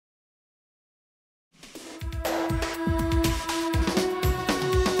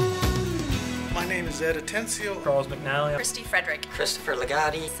Zed Atencio, Charles McNally, Christy Frederick, Christopher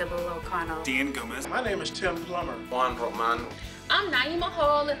Legati, Sybil O'Connell, Dan Gomez. My name is Tim Plummer. Juan Roman. I'm Naima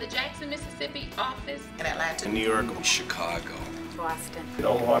Hall in the Jackson, Mississippi office. In Atlanta, New York, Chicago, Boston,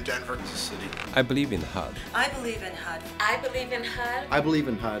 all-HUD, Denver, City. I believe in HUD. I believe in HUD. I believe in HUD. I believe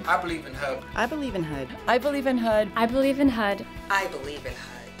in HUD. I believe in HUD. I believe in HUD. I believe in HUD. I believe in HUD. I believe in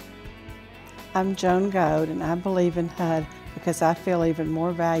HUD. I'm Joan Goad, and I believe in HUD because I feel even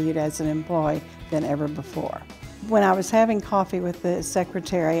more valued as an employee than ever before. When I was having coffee with the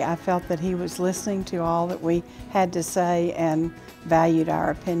secretary, I felt that he was listening to all that we had to say and valued our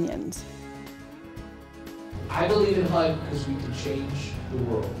opinions. I believe in HUD because we can change the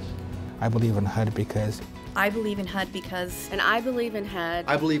world. I believe in HUD because I believe in HUD because. And I believe in HUD.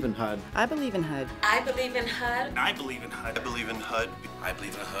 I believe in HUD. I believe in HUD. I believe in HUD. I believe in HUD. I believe in HUD. I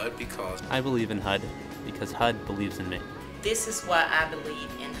believe in HUD because I believe in HUD because HUD believes in me. This is why I believe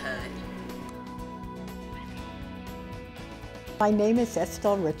in HUD. My name is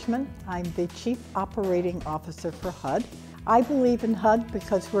Estelle Richmond. I'm the Chief Operating Officer for HUD. I believe in HUD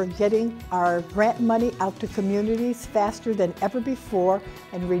because we're getting our grant money out to communities faster than ever before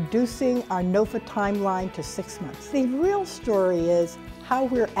and reducing our NOVA timeline to 6 months. The real story is how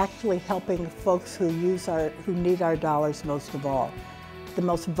we're actually helping folks who need our dollars most of all. The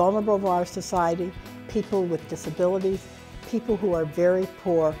most vulnerable of our society, people with disabilities, people who are very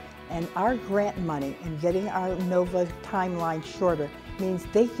poor, and our grant money and getting our NOVA timeline shorter means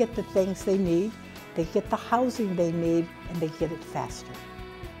they get the things they need, they get the housing they need, and they get it faster.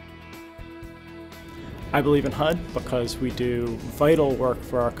 I believe in HUD because we do vital work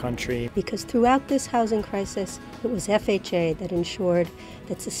for our country. Because throughout this housing crisis, it was FHA that ensured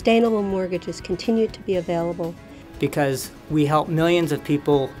that sustainable mortgages continued to be available. Because we help millions of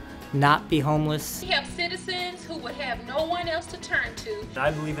people not be homeless. We have citizens who would have no one else to turn to.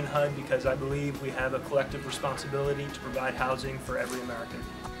 I believe in HUD because I believe we have a collective responsibility to provide housing for every American.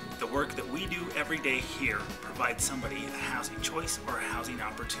 the work that we do every day here provides somebody a housing choice or a housing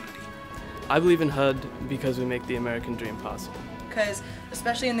opportunity. I believe in HUD because we make the American dream possible. Because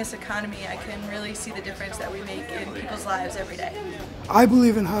especially in this economy, I can really see the difference that we make in people's lives every day. I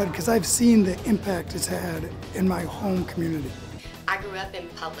believe in HUD because I've seen the impact it's had in my home community. I grew up in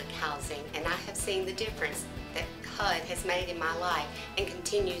public housing and I have seen the difference that HUD has made in my life and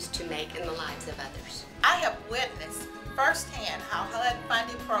continues to make in the lives of others. I have witnessed firsthand how HUD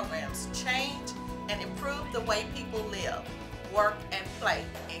funding programs change and improve the way people live, work, and play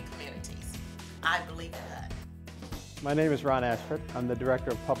in communities. I believe in HUD. My name is Ron Ashford. I'm the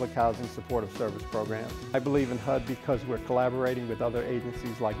Director of Public Housing Supportive Service Programs. I believe in HUD because we're collaborating with other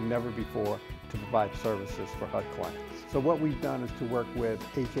agencies like never before to provide services for HUD clients. So what we've done is to work with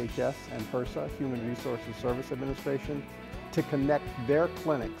HHS and HRSA, Human Resources Service Administration, to connect their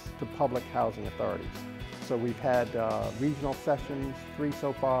clinics to public housing authorities. So we've had regional sessions, 3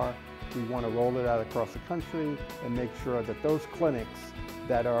 so far. We want to roll it out across the country and make sure that those clinics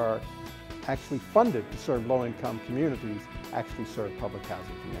that are actually funded to serve low-income communities actually serve public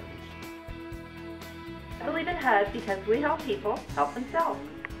housing communities. I believe in HUD because we help people help themselves.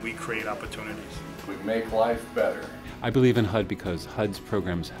 We create opportunities. We make life better. I believe in HUD because HUD's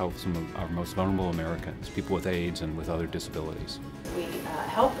programs help some of our most vulnerable Americans, people with AIDS and with other disabilities. We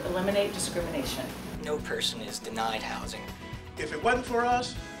help eliminate discrimination. No person is denied housing. If it wasn't for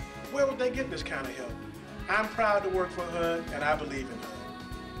us, where would they get this kind of help? I'm proud to work for HUD and I believe in HUD.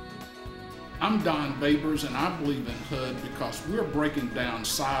 I'm Don Babers and I believe in HUD because we're breaking down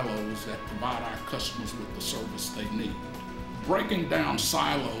silos that provide our customers with the service they need. Breaking down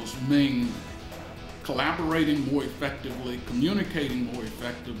silos mean collaborating more effectively, communicating more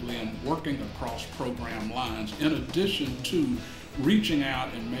effectively, and working across program lines, in addition to reaching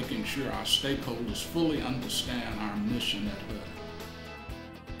out and making sure our stakeholders fully understand our mission at HUD.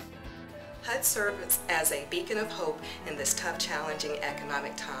 HUD serves as a beacon of hope in this tough, challenging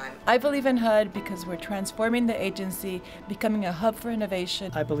economic time. I believe in HUD because we're transforming the agency, becoming a hub for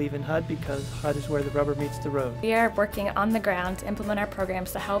innovation. I believe in HUD because HUD is where the rubber meets the road. We are working on the ground to implement our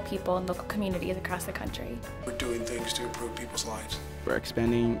programs to help people in local communities across the country. We're doing things to improve people's lives. We're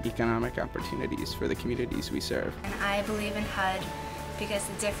expanding economic opportunities for the communities we serve. And I believe in HUD because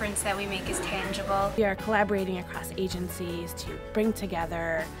the difference that we make is tangible. We are collaborating across agencies to bring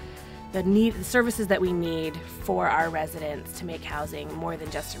together the services that we need for our residents to make housing more than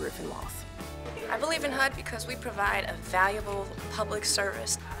just a roof and walls. I believe in HUD because we provide a valuable public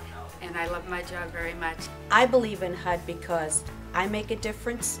service. And I love my job very much. I believe in HUD because I make a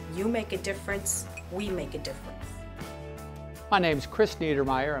difference, you make a difference, we make a difference. My name is Chris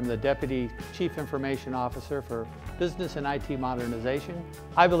Niedermeyer. I'm the Deputy Chief Information Officer for business and IT modernization.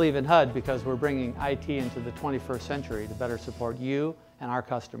 I believe in HUD because we're bringing IT into the 21st century to better support you and our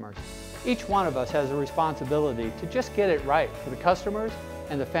customers. Each one of us has a responsibility to just get it right for the customers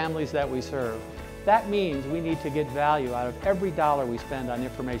and the families that we serve. That means we need to get value out of every dollar we spend on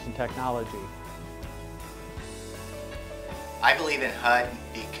information technology. I believe in HUD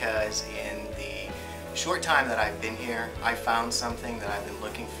because in the short time that I've been here, I found something that I've been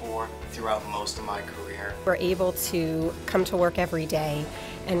looking for throughout most of my career. We're able to come to work every day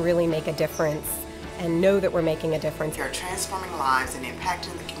and really make a difference and know that we're making a difference. We are transforming lives and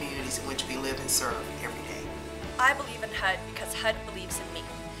impacting the communities in which we live and serve every day. I believe in HUD because HUD believes in me.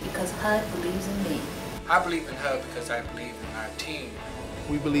 Because HUD believes in me. I believe in HUD because I believe in our team.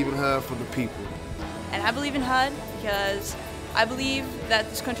 We believe in HUD for the people. And I believe in HUD because I believe that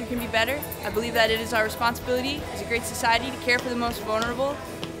this country can be better. I believe that it is our responsibility as a great society to care for the most vulnerable,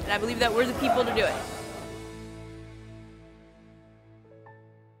 and I believe that we're the people to do it.